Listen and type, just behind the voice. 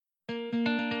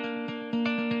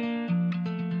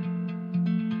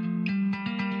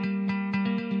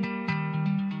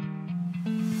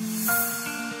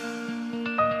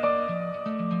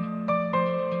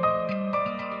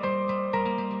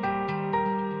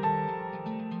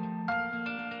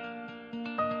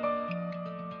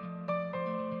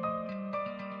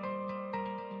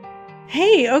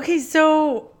Hey, okay,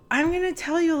 so I'm going to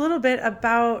tell you a little bit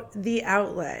about the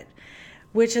outlet,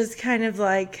 which is kind of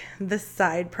like the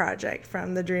side project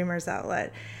from the Dreamers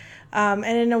Outlet. And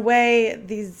in a way,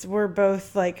 these were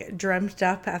both like dreamt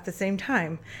up at the same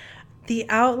time. The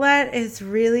outlet is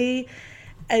really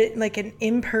like an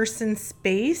in-person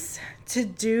space to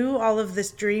do all of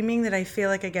this dreaming that I feel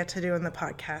like I get to do in the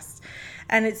podcast.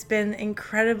 And it's been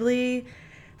incredibly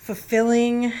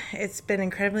fulfilling. It's been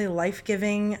incredibly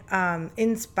life-giving,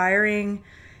 inspirational.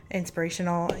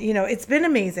 It's been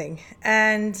amazing.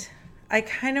 And I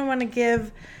kind of want to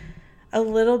give a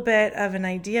little bit of an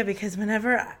idea because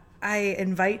whenever I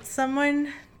invite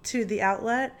someone to the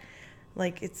outlet,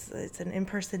 like it's an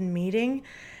in-person meeting,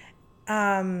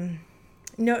 people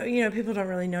don't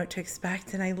really know what to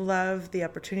expect, and I love the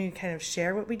opportunity to kind of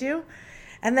share what we do.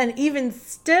 And then even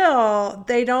still,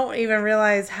 they don't even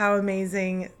realize how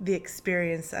amazing the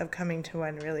experience of coming to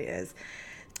one really is.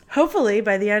 Hopefully,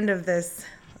 by the end of this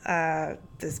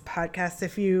podcast,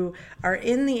 if you are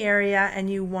in the area and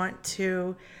you want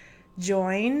to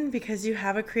join because you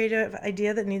have a creative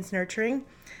idea that needs nurturing,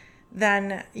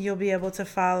 then you'll be able to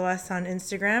follow us on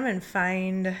Instagram and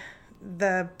find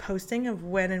the posting of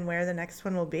when and where the next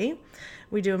one will be.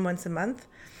 We do them once a month.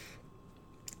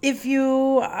 If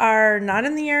you are not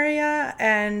in the area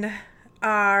and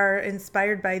are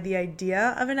inspired by the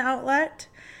idea of an outlet,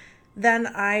 then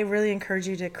I really encourage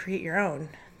you to create your own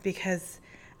because,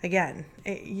 again,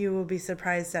 you will be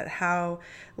surprised at how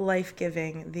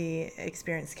life-giving the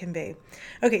experience can be.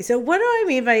 Okay, so what do I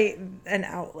mean by an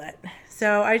outlet?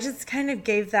 So I just kind of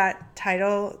gave that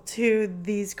title to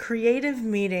these creative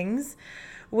meetings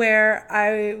where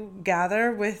I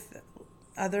gather with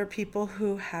other people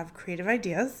who have creative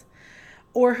ideas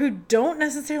or who don't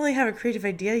necessarily have a creative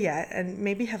idea yet and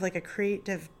maybe have like a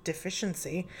creative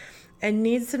deficiency and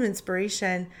need some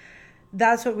inspiration.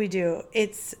 That's what we do.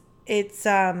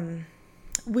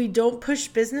 We don't push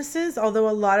businesses, although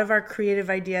a lot of our creative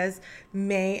ideas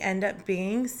may end up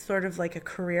being sort of like a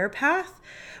career path,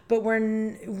 but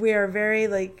we're very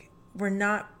like,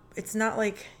 it's not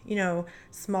like,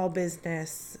 small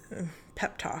business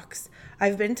pep talks.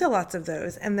 I've been to lots of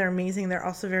those and they're amazing. They're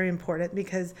also very important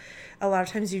because a lot of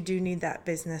times you do need that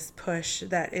business push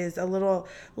that is a little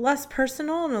less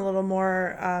personal and a little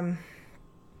more,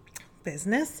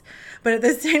 business. But at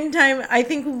the same time, I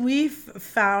think we've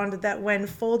found that when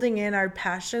folding in our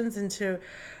passions into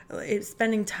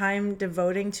spending time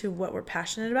devoting to what we're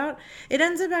passionate about, it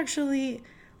ends up actually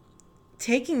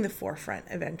taking the forefront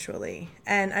eventually.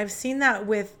 And I've seen that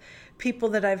with people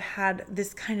that I've had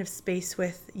this kind of space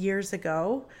with years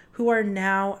ago who are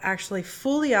now actually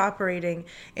fully operating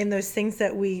in those things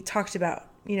that we talked about,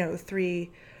 3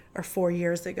 or 4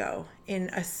 years ago in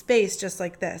a space just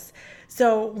like this.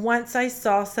 So once I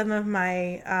saw some of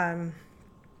my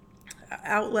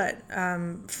outlet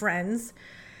friends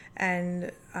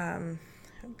and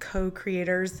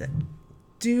co-creators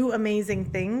do amazing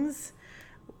things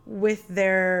with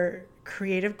their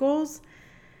creative goals,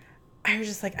 I was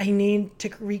just like, I need to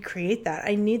recreate that.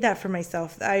 I need that for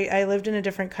myself. I lived in a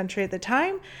different country at the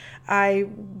time.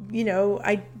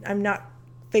 I'm not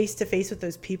face to face with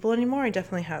those people anymore. I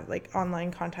definitely have like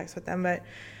online contacts with them. But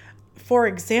for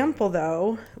example,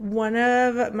 though, one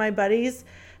of my buddies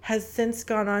has since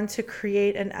gone on to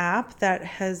create an app that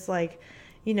has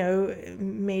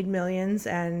made millions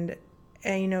and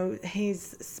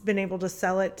he's been able to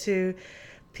sell it to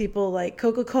people like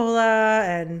Coca-Cola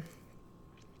and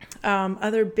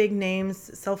other big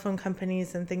names, cell phone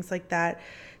companies and things like that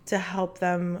to help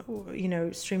them,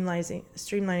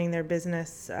 streamlining their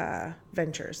business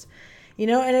ventures, and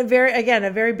a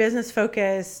very business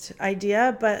focused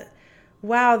idea. But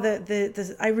wow,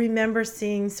 I remember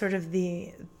seeing sort of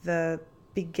the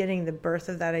beginning, the birth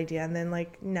of that idea, and then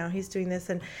now he's doing this,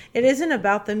 and it isn't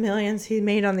about the millions he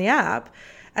made on the app.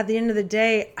 At the end of the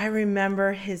day, I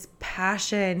remember his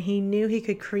passion. He knew he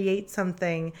could create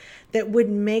something that would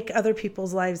make other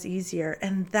people's lives easier.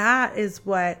 And that is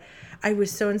what I was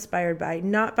so inspired by,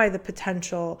 not by the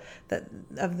potential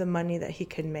of the money that he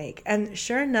could make. And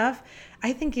sure enough,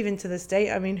 I think even to this day,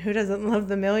 who doesn't love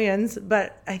the millions?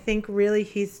 But I think really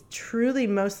he's truly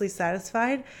mostly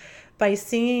satisfied by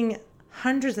seeing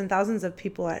hundreds and thousands of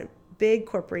people at big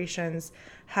corporations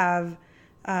have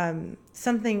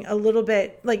something a little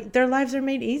bit like their lives are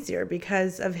made easier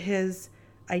because of his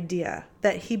idea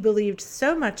that he believed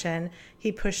so much in,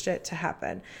 he pushed it to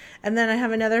happen. And then I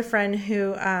have another friend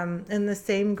who in the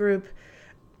same group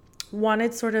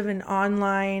wanted sort of an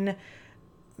online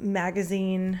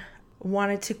magazine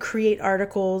wanted to create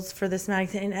articles for this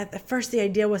magazine. And at the first, the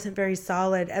idea wasn't very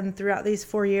solid. And throughout these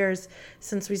 4 years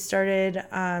since we started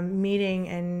meeting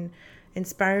and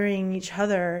inspiring each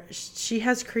other, she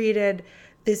has created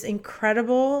this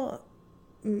incredible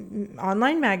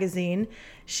online magazine.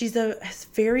 She's has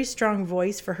a very strong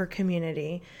voice for her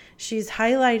community. She's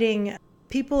highlighting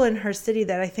people in her city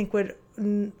that I think would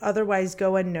otherwise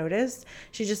go unnoticed.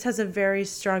 She just has a very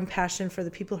strong passion for the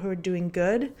people who are doing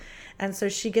good. And so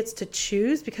she gets to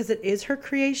choose because it is her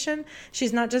creation.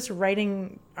 She's not just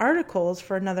writing articles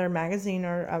for another magazine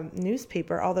or a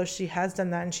newspaper, although she has done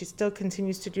that and she still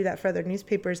continues to do that for other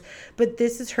newspapers. But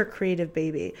this is her creative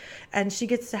baby. And she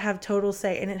gets to have total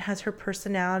say, and it has her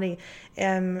personality.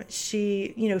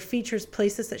 She, features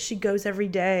places that she goes every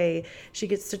day. She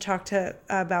gets to talk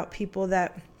about people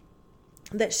that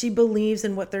she believes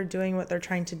in what they're doing, what they're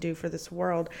trying to do for this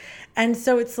world. And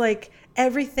so it's like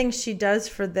everything she does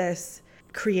for this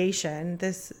creation,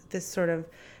 this sort of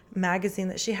magazine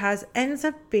that she has, ends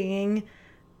up being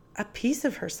a piece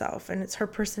of herself, and it's her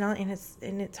personality,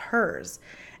 and it's hers.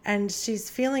 And she's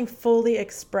feeling fully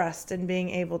expressed and being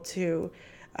able to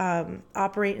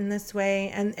operate in this way,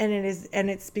 and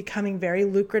it's becoming very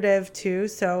lucrative too.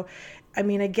 So I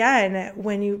mean, again,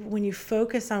 when you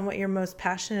focus on what you're most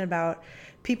passionate about,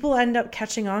 people end up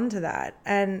catching on to that,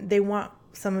 and they want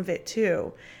some of it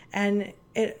too. And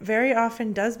it very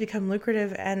often does become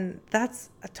lucrative, and that's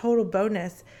a total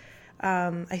bonus.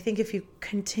 I think if you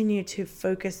continue to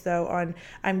focus, though, on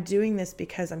I'm doing this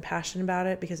because I'm passionate about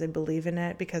it, because I believe in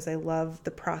it, because I love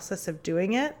the process of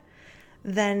doing it,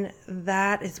 then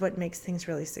that is what makes things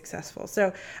really successful.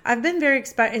 So I've been very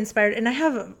inspired, and I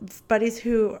have buddies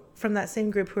who from that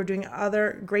same group who are doing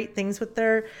other great things with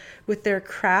their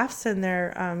crafts and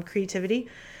their creativity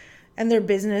and their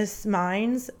business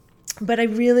minds. But I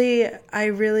needed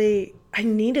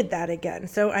that again.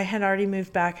 So I had already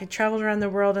moved back. I traveled around the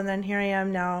world, and then here I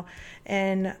am now,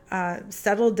 and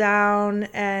settled down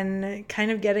and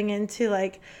kind of getting into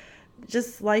like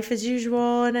just life as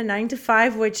usual and a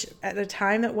 9-to-5, which at the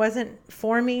time it wasn't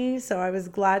for me. So I was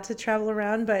glad to travel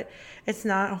around, but it's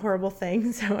not a horrible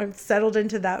thing. So I've settled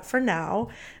into that for now.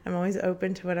 I'm always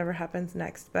open to whatever happens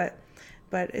next, but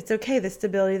it's okay. The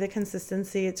stability, the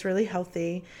consistency, it's really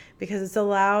healthy because it's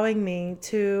allowing me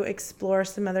to explore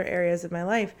some other areas of my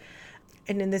life.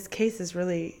 And in this case is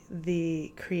really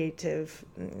the creative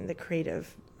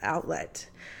outlet.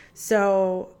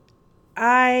 So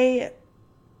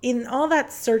in all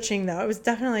that searching, though, it was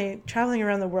definitely traveling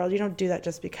around the world. You don't do that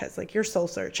just because, like, you're soul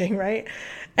searching, right?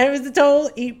 And it was a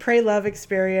total eat, pray, love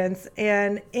experience.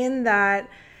 And in that,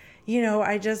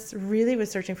 I just really was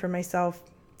searching for myself.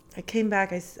 I came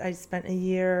back. I spent a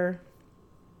year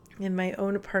in my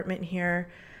own apartment here,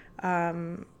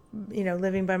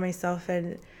 living by myself,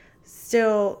 and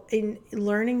still in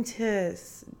learning to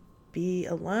be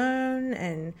alone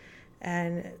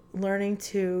and learning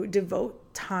to devote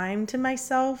time to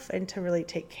myself and to really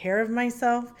take care of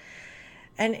myself.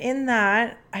 And in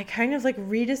that, I kind of like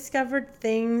rediscovered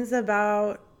things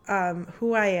about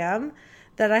who I am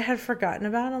that I had forgotten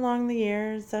about along the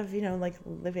years of,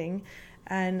 living.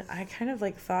 And I kind of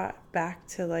like thought back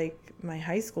to like my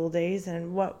high school days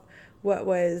and what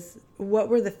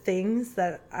were the things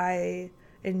that I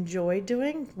enjoyed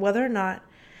doing, whether or not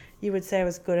you would say I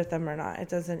was good at them or not. It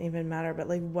doesn't even matter, but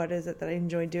like, what is it that I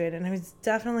enjoy doing? And I was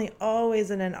definitely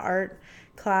always in an art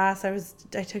class.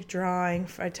 I took drawing.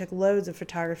 I took loads of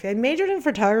photography. I majored in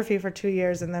photography for 2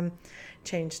 years and then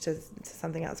changed to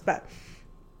something else. But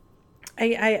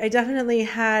I definitely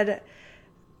had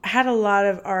a lot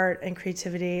of art and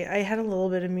creativity. I had a little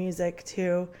bit of music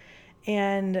too.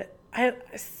 And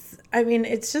I mean,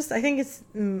 it's just, I think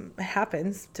it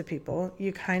happens to people.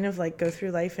 You kind of like go through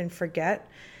life and forget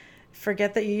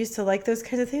that you used to like those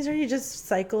kinds of things, or you just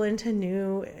cycle into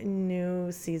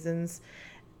new seasons.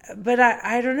 But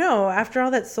I don't know. After all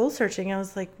that soul searching, I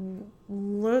was like,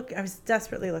 I was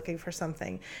desperately looking for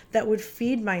something that would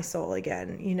feed my soul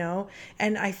again,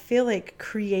 And I feel like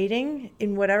creating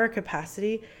in whatever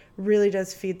capacity really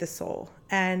does feed the soul.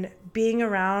 And being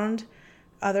around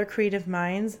other creative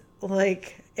minds,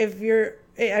 like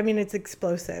it's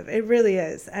explosive. It really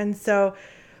is. And so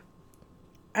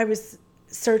I was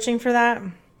searching for that.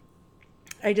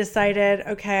 I decided,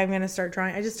 okay, I'm going to start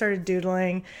drawing. I just started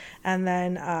doodling, and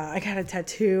then I got a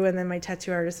tattoo, and then my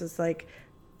tattoo artist was like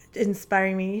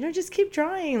inspiring me, just keep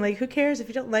drawing. Like, who cares if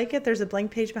you don't like it? There's a blank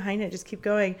page behind it. Just keep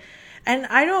going. And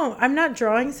I'm not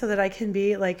drawing so that I can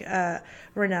be like a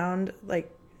renowned like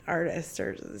artist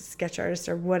or sketch artist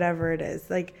or whatever it is.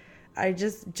 Like, I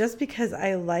just because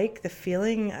I like the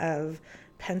feeling of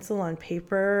pencil on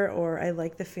paper, or I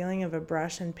like the feeling of a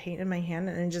brush and paint in my hand,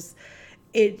 and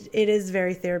it is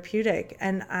very therapeutic,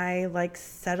 and I like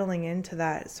settling into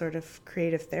that sort of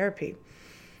creative therapy.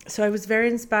 So I was very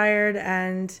inspired,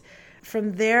 and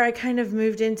from there I kind of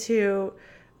moved into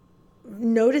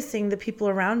noticing the people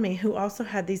around me who also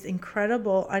had these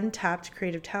incredible untapped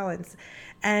creative talents.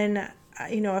 And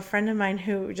a friend of mine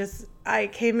who I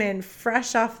came in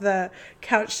fresh off the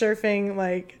couch surfing,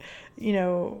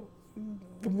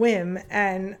 whim,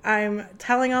 and I'm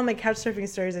telling all my couch surfing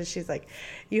stories, and she's like,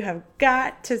 you have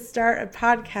got to start a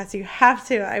podcast. You have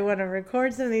to. I want to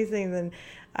record some of these things, and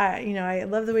I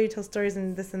love the way you tell stories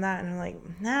and this and that. And I'm like,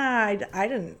 nah, I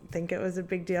didn't think it was a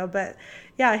big deal. But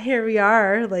yeah, here we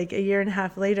are, like a year and a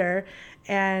half later.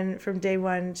 And from day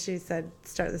one, she said,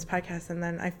 start this podcast. And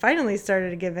then I finally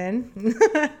started to give in.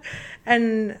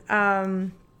 And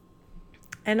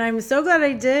I'm so glad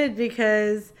I did,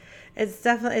 because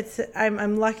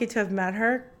I'm lucky to have met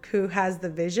her, who has the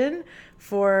vision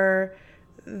for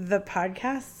the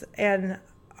podcast and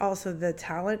also the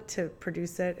talent to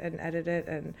produce it and edit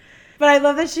it. But I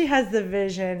love that she has the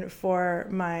vision for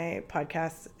my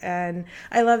podcast, and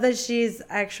I love that she's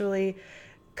actually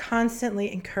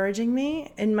constantly encouraging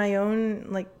me in my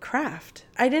own craft.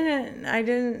 I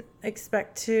didn't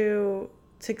expect to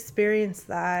experience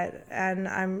that, and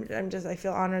I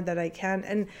feel honored that I can.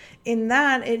 And in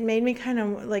that, it made me kind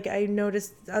of I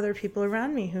noticed other people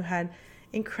around me who had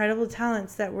incredible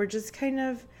talents that were just kind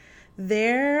of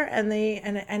there, and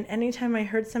anytime I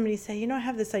heard somebody say, I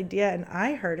have this idea, and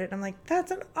I heard it, I'm like,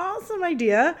 that's an awesome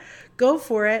idea, go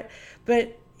for it.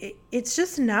 But it's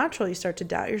just natural. You start to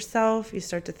doubt yourself. You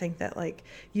start to think that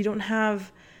you don't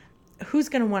have, who's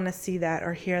going to want to see that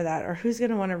or hear that, or who's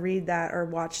going to want to read that or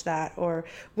watch that or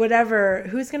whatever,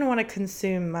 who's going to want to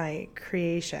consume my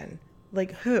creation,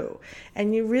 who?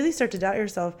 And you really start to doubt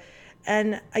yourself.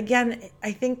 And again,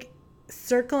 I think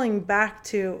circling back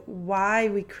to why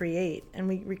we create, and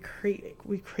we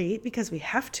create because we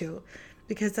have to,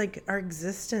 because our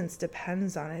existence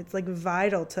depends on it. It's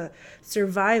vital to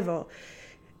survival.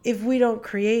 If we don't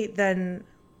create, then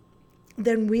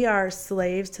we are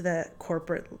slaves to the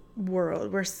corporate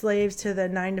world. We're slaves to the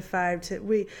 9 to 5.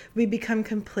 We become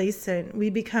complacent. We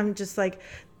become just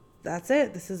that's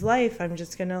it. This is life. I'm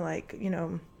just gonna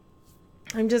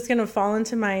I'm just gonna fall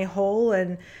into my hole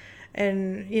and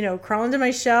crawl into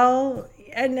my shell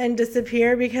and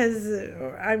disappear, because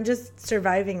I'm just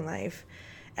surviving life.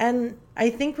 And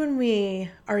I think when we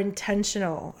are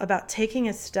intentional about taking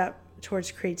a step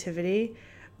towards creativity,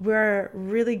 we're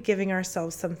really giving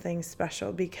ourselves something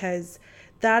special, because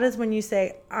that is when you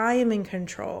say, I am in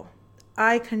control.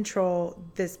 I control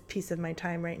this piece of my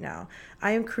time right now.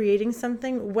 I am creating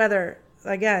something, whether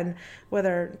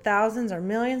thousands or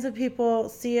millions of people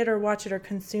see it or watch it or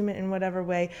consume it in whatever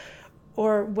way,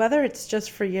 or whether it's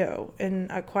just for you in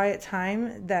a quiet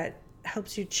time that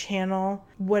helps you channel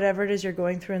whatever it is you're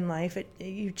going through in life.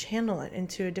 You channel it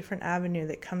into a different avenue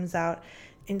that comes out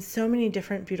in so many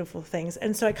different beautiful things.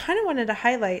 And so I kind of wanted to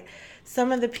highlight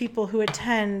some of the people who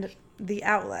attend the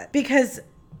outlet, because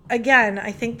again,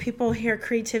 I think people hear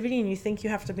creativity and you think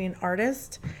you have to be an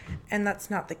artist, and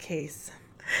that's not the case.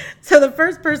 So the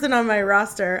first person on my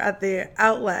roster at the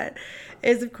outlet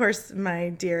is, of course, my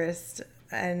dearest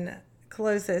and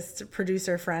closest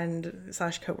producer friend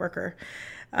 / coworker,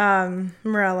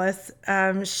 Morales.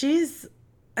 She's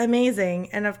amazing.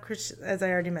 And of course, as I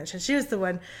already mentioned, she was the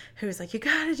one who was like, you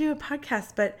got to do a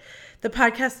podcast. But the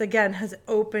podcast, again, has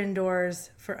opened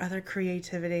doors for other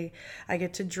creativity. I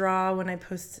get to draw when I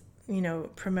post,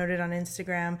 promote it on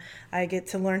Instagram. I get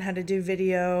to learn how to do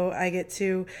video. I get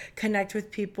to connect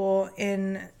with people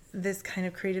in this kind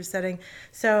of creative setting.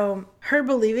 So her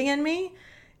believing in me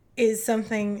is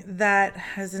something that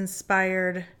has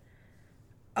inspired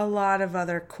a lot of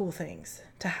other cool things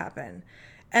to happen.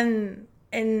 And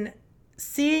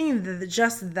seeing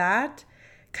just that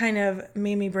kind of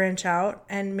made me branch out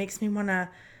and makes me want to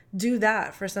do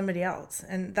that for somebody else.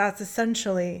 And that's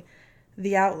essentially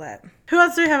the outlet. Who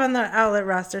else do we have on the outlet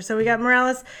roster? So we got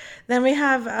Morales. Then we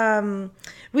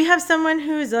have someone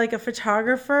who's like a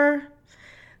photographer,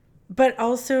 but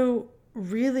also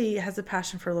really has a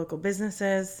passion for local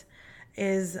businesses,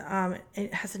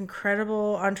 it has an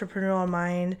incredible entrepreneurial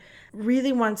mind,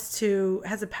 really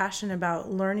has a passion about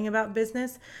learning about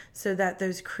business, so that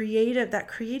that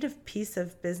creative piece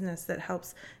of business that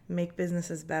helps make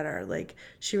businesses better.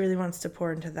 She really wants to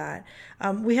pour into that.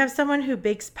 We have someone who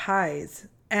bakes pies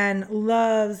and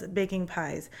loves baking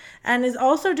pies, and is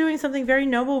also doing something very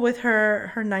noble with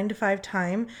her 9 to 5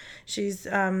 time. She's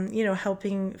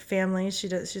helping families.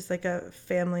 She's like a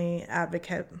family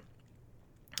advocate.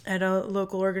 at a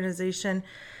local organization.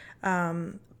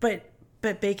 But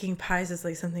baking pies is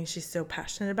like something she's so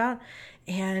passionate about.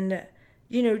 And,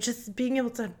 just being able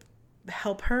to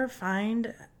help her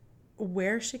find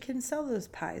where she can sell those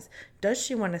pies. Does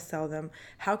she want to sell them?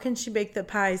 How can she bake the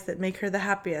pies that make her the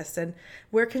happiest? And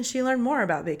where can she learn more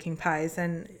about baking pies?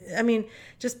 And I mean,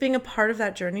 just being a part of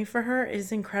that journey for her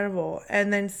is incredible.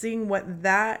 And then seeing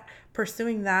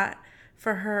pursuing that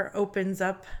for her opens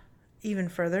up even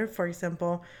further. For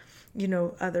example,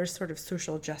 other sort of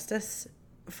social justice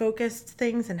focused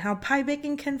things and how pie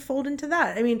baking can fold into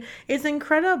that. I mean, it's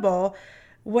incredible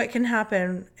what can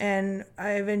happen, and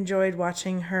I've enjoyed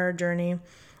watching her journey.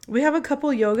 We have a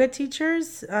couple yoga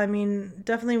teachers. I mean,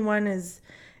 definitely one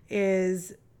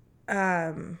is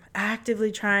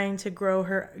actively trying to grow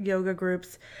her yoga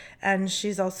groups, and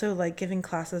she's also like giving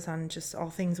classes on just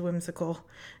all things whimsical.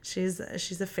 She's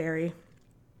a fairy.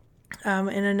 And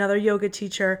another yoga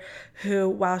teacher who,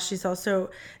 while she's also,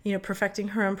 perfecting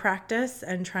her own practice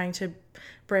and trying to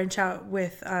branch out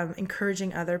with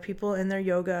encouraging other people in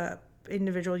their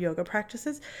individual yoga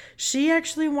practices, she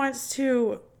actually wants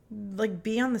to like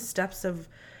be on the steps of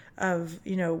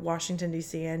Washington,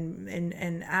 D.C.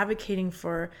 and advocating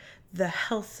for the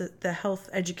health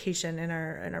education in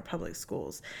our public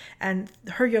schools. And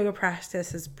her yoga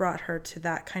practice has brought her to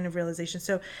that kind of realization.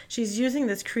 So she's using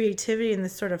this creativity and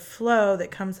this sort of flow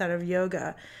that comes out of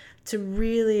yoga to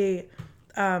really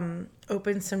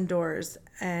open some doors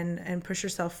and push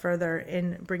herself further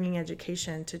in bringing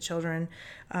education to children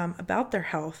about their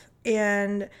health.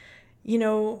 And,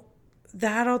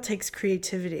 that all takes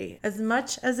creativity. As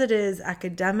much as it is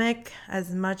academic,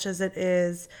 as much as it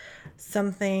is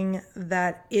something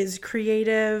that is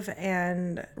creative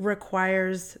and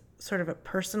requires sort of a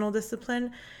personal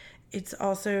discipline, it's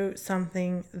also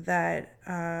something that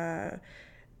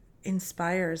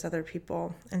inspires other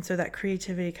people. And so that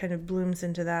creativity kind of blooms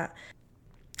into that.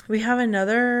 We have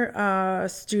another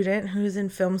student who's in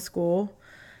film school.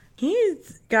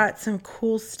 He's got some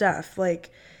cool stuff. Like,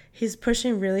 he's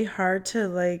pushing really hard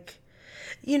to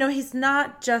he's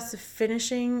not just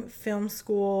finishing film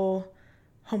school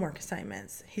homework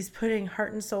assignments. He's putting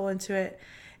heart and soul into it,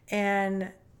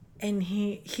 and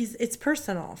he's it's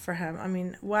personal for him. I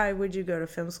mean, why would you go to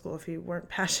film school if you weren't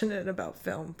passionate about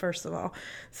film, first of all?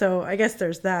 So I guess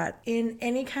there's that. In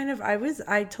any kind of,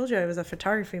 I told you I was a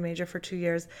photography major for 2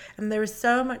 years, and there was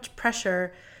so much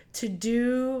pressure to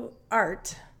do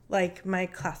art, like my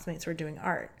classmates were doing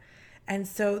art. And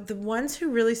so the ones who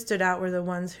really stood out were the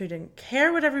ones who didn't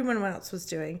care what everyone else was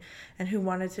doing and who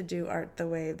wanted to do art the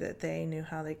way that they knew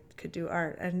how they could do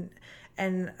art.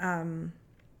 And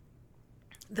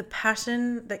the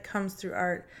passion that comes through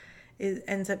art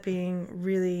ends up being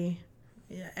really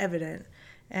evident.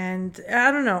 And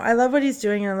I don't know, I love what he's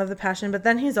doing and I love the passion, but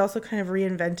then he's also kind of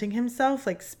reinventing himself,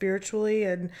 like spiritually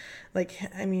and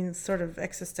sort of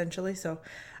existentially. So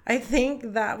I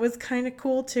think that was kind of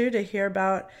cool too, to hear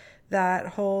about that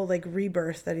whole like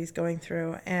rebirth that he's going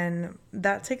through. And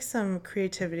that takes some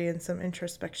creativity and some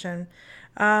introspection.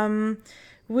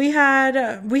 We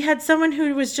had someone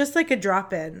who was just like a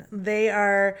drop-in. They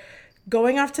are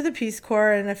going off to the Peace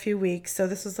Corps in a few weeks. So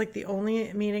this was like the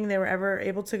only meeting they were ever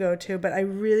able to go to. But I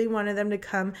really wanted them to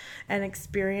come and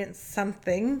experience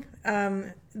something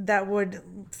that would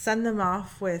send them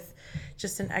off with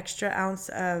just an extra ounce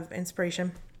of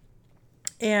inspiration.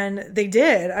 And they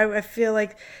did. I feel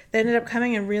like they ended up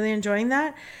coming and really enjoying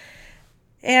that.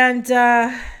 And,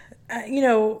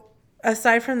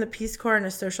 aside from the Peace Corps and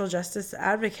a social justice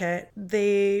advocate,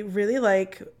 they really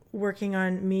like working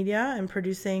on media and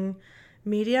producing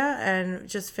media, and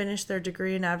just finished their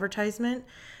degree in advertisement,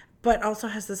 but also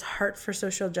has this heart for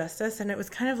social justice. And it was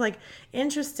kind of like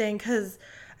interesting because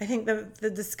I think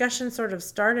the discussion sort of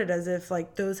started as if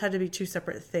like those had to be two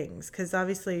separate things, because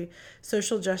obviously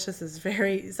social justice is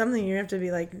something you have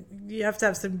to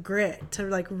have some grit to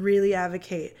like really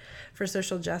advocate for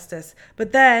social justice.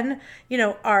 But then,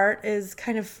 art is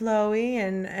kind of flowy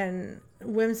and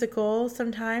whimsical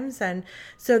sometimes. And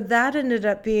so that ended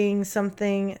up being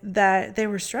something that they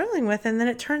were struggling with. And then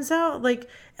it turns out like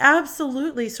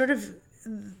absolutely sort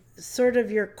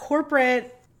of your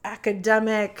corporate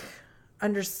academic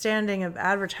understanding of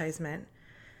advertisement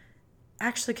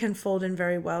actually can fold in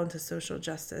very well into social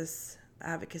justice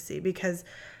advocacy, because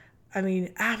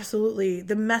absolutely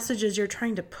the messages you're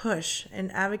trying to push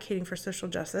in advocating for social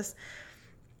justice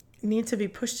need to be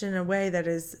pushed in a way that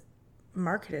is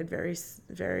marketed very,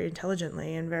 very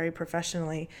intelligently and very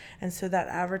professionally. And so that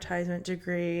advertisement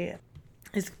degree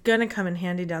is going to come in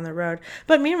handy down the road.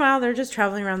 But meanwhile, they're just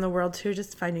traveling around the world too,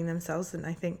 just finding themselves. And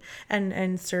I think,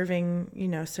 and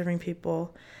serving, serving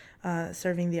people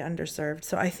serving the underserved.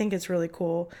 So I think it's really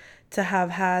cool to have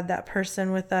had that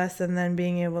person with us and then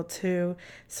being able to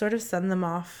sort of send them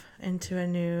off into a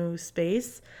new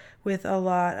space with a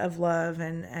lot of love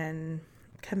and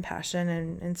compassion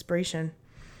and inspiration.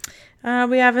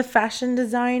 We have a fashion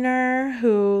designer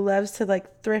who loves to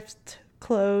like thrift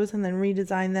clothes and then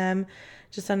redesign them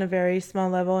just on a very small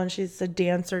level. And she's a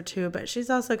dancer too, but she's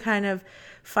also kind of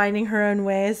finding her own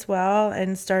way as well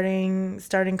and starting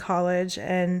college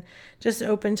and just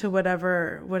open to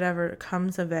whatever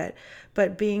comes of it.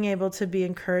 But being able to be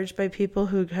encouraged by people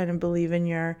who kind of believe in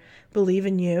you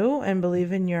and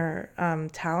believe in your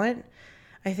talent,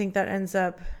 I think that ends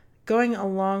up going a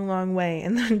long, long way.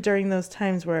 And then during those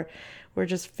times where we're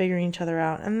just figuring each other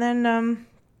out. And then,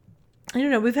 I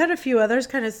don't know, we've had a few others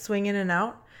kind of swing in and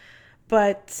out.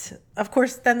 But of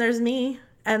course, then there's me.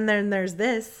 And then there's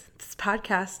this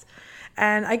podcast.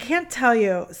 And I can't tell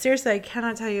you, seriously, I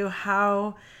cannot tell you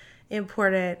how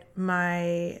important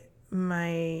my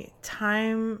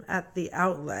time at the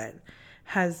outlet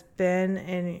has been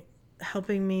in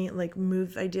helping me like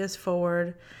move ideas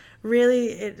forward. Really,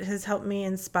 it has helped me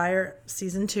inspire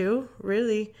season 2.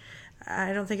 Really,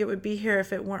 I don't think it would be here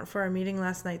if it weren't for our meeting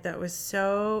last night. That was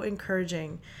so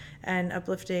encouraging and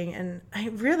uplifting. And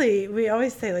we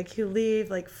always say like you leave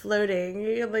like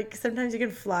floating. Like sometimes you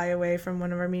can fly away from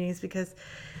one of our meetings because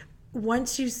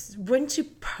once you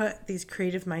put these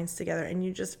creative minds together and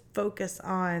you just focus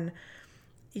on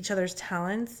each other's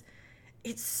talents,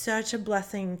 it's such a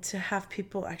blessing to have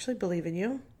people actually believe in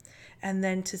you. And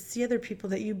then to see other people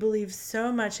that you believe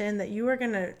so much in that you're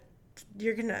gonna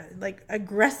like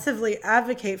aggressively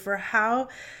advocate for how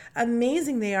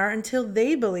amazing they are until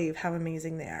they believe how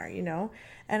amazing they are, you know?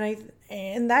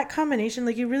 And that combination,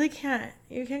 like you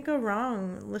can't go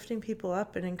wrong lifting people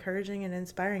up and encouraging and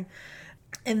inspiring.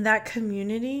 And that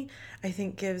community, I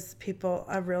think, gives people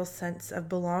a real sense of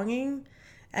belonging,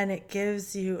 and it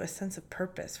gives you a sense of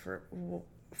purpose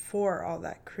for all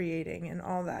that creating and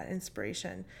all that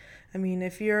inspiration. I mean,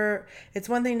 it's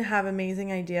one thing to have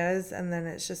amazing ideas, and then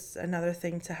it's just another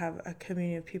thing to have a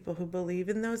community of people who believe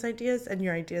in those ideas, and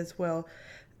your ideas will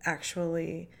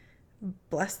actually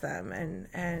bless them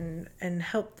and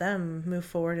help them move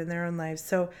forward in their own lives.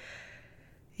 So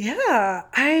yeah,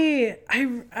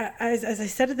 as I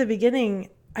said at the beginning,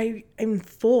 I'm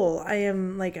full.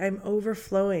 I'm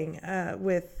overflowing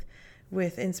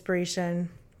with inspiration.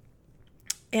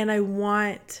 And I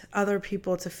want other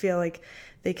people to feel like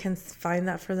they can find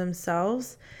that for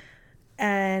themselves.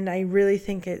 And I really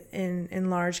think it in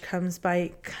large comes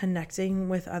by connecting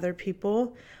with other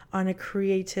people on a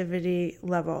creativity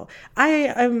level. I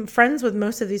am friends with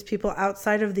most of these people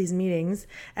outside of these meetings.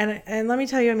 And let me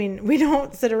tell you, I mean, we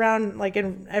don't sit around like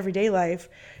in everyday life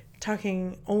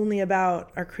talking only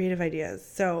about our creative ideas.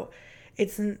 So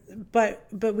but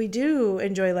we do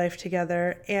enjoy life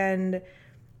together. And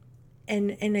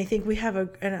I think we have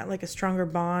a stronger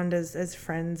bond as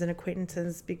friends and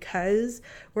acquaintances because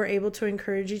we're able to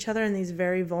encourage each other in these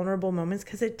very vulnerable moments,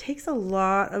 because it takes a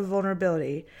lot of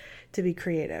vulnerability to be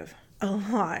creative. A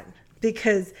lot.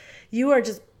 Because you are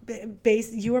just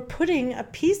you are putting a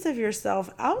piece of yourself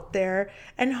out there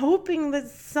and hoping that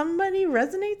somebody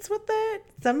resonates with it,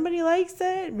 somebody likes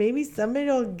it, maybe somebody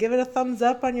will give it a thumbs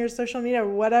up on your social media or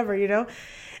whatever, you know.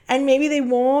 And maybe they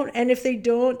won't. And if they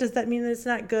don't, does that mean that it's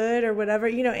not good or whatever?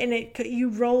 You know, and you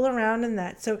roll around in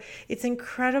that. So it's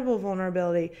incredible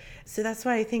vulnerability. So that's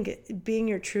why I think being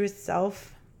your truest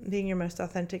self, being your most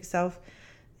authentic self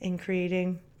in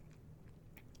creating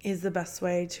is the best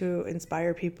way to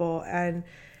inspire people. And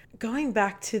going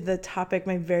back to the topic,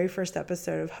 my very first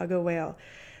episode of Hug a Whale,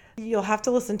 you'll have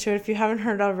to listen to it if you haven't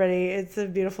heard already. It's a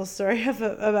beautiful story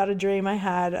about a dream I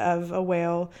had of a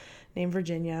whale named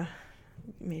Virginia.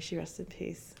 May she rest in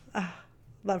peace.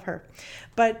 Love her.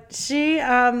 But she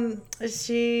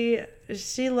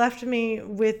left me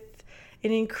with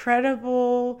an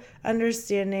incredible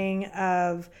understanding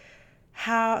of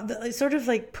how sort of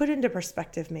like put into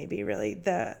perspective, maybe really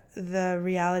the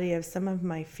reality of some of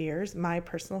my fears, my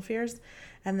personal fears.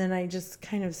 And then I just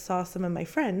kind of saw some of my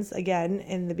friends again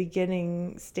in the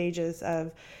beginning stages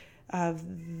of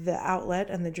the outlet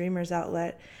and the Dreamers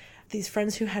outlet. These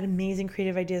friends who had amazing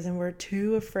creative ideas and were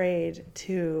too afraid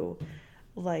to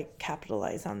like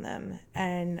capitalize on them.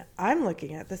 And I'm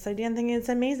looking at this idea and thinking it's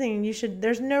amazing.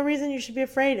 There's no reason you should be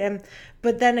afraid.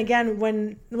 But then again,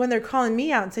 when they're calling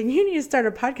me out and saying, you need to start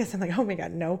a podcast, I'm like, oh my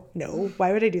God, no,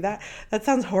 why would I do that? That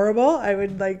sounds horrible. I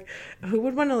would who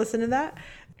would want to listen to that?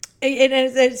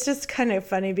 It's just kind of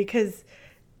funny because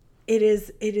it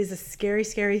is a scary,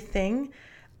 scary thing.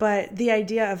 But the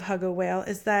idea of Hug a Whale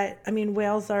is that, I mean,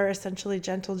 whales are essentially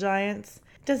gentle giants.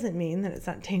 Doesn't mean that it's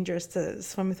not dangerous to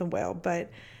swim with a whale, but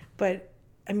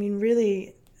I mean,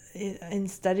 really, in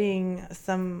studying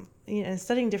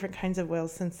studying different kinds of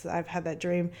whales since I've had that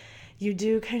dream, you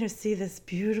do kind of see this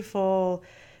beautiful,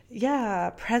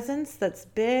 presence that's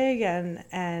big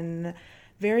and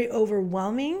very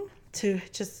overwhelming to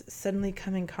just suddenly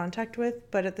come in contact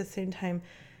with, but at the same time,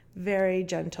 very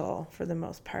gentle for the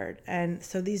most part. And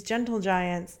so these gentle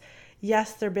giants,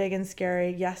 yes, they're big and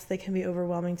scary. Yes, they can be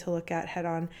overwhelming to look at head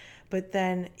on. But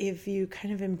then if you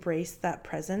kind of embrace that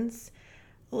presence,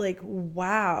 like,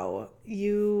 wow,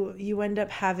 you end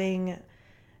up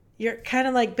you're kind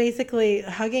of like basically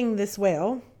hugging this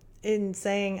whale and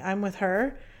saying, I'm with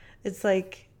her. It's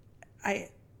like, I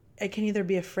can either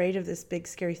be afraid of this big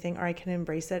scary thing or I can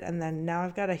embrace it. And then now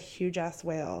I've got a huge ass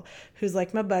whale who's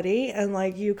like my buddy. And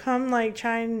like, you come like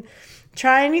try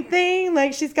anything,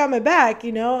 like she's got my back,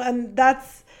 and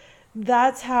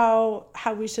that's how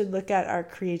we should look at our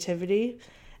creativity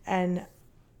and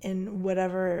in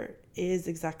whatever is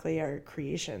exactly our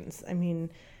creations. I mean,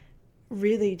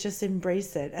 really just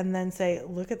embrace it and then say,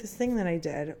 look at this thing that I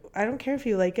did. I don't care if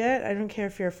you like it. I don't care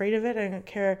if you're afraid of it. I don't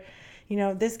care.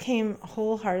 This came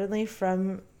wholeheartedly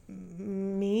from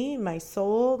me, my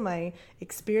soul, my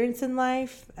experience in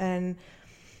life. And,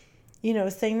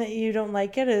 saying that you don't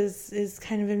like it is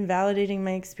kind of invalidating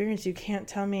my experience. You can't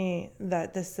tell me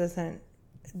that this isn't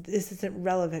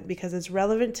relevant, because it's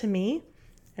relevant to me.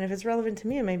 And if it's relevant to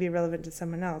me, it may be relevant to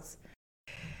someone else.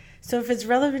 So if it's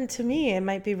relevant to me, it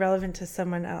might be relevant to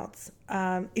someone else.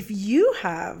 If you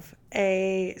have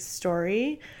a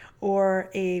story or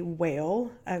a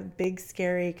whale, a big,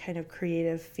 scary kind of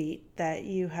creative feat that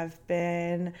you have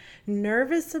been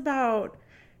nervous about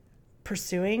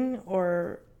pursuing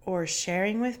or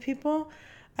sharing with people,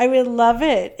 I would love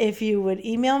it if you would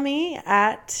email me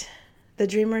at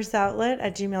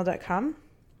thedreamersoutlet@gmail.com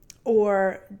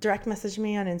or direct message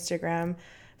me on Instagram.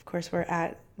 Of course, we're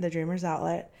at The Dreamers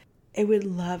Outlet. I would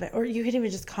love it. Or you could even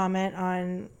just comment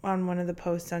on one of the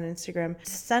posts on Instagram.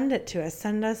 Send it to us.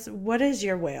 Send us, what is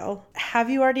your whale? Have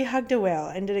you already hugged a whale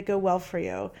and did it go well for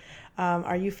you?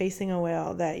 Are you facing a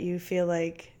whale that you feel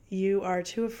like you are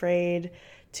too afraid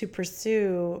to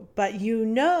pursue, but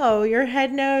your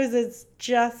head knows it's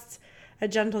just a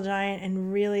gentle giant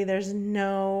and really there's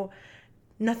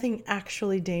nothing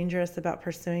actually dangerous about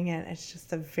pursuing it. It's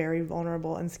just a very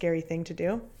vulnerable and scary thing to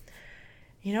do.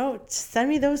 Send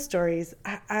me those stories.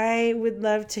 I would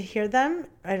love to hear them.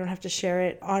 I don't have to share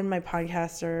it on my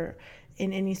podcast or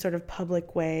in any sort of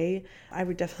public way. I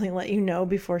would definitely let you know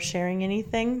before sharing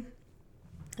anything,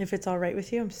 if it's all right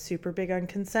with you. I'm super big on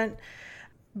consent.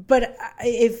 But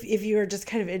if you're just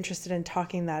kind of interested in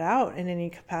talking that out in any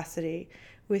capacity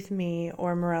with me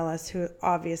or Morellis, who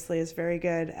obviously is very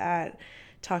good at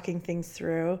talking things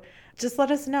through, just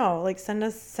let us know. Like, send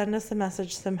us a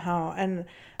message somehow. And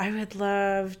I would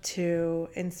love to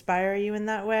inspire you in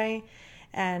that way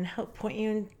and help point you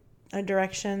in a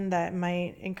direction that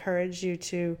might encourage you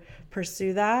to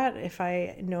pursue that, if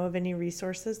I know of any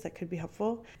resources that could be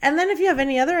helpful. And then if you have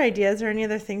any other ideas or any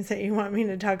other things that you want me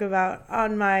to talk about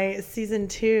on my season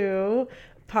 2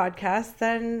 podcast,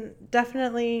 then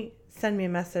definitely send me a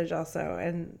message also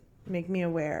and make me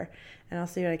aware, and I'll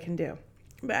see what I can do.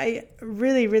 But I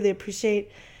really, really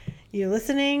appreciate you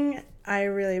listening. I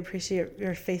really appreciate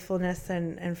your faithfulness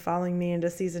and following me into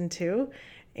season 2.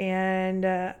 And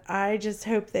I just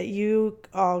hope that you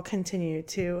all continue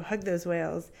to hug those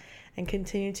whales and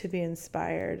continue to be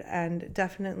inspired and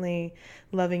definitely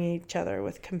loving each other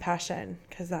with compassion,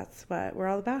 because that's what we're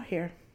all about here.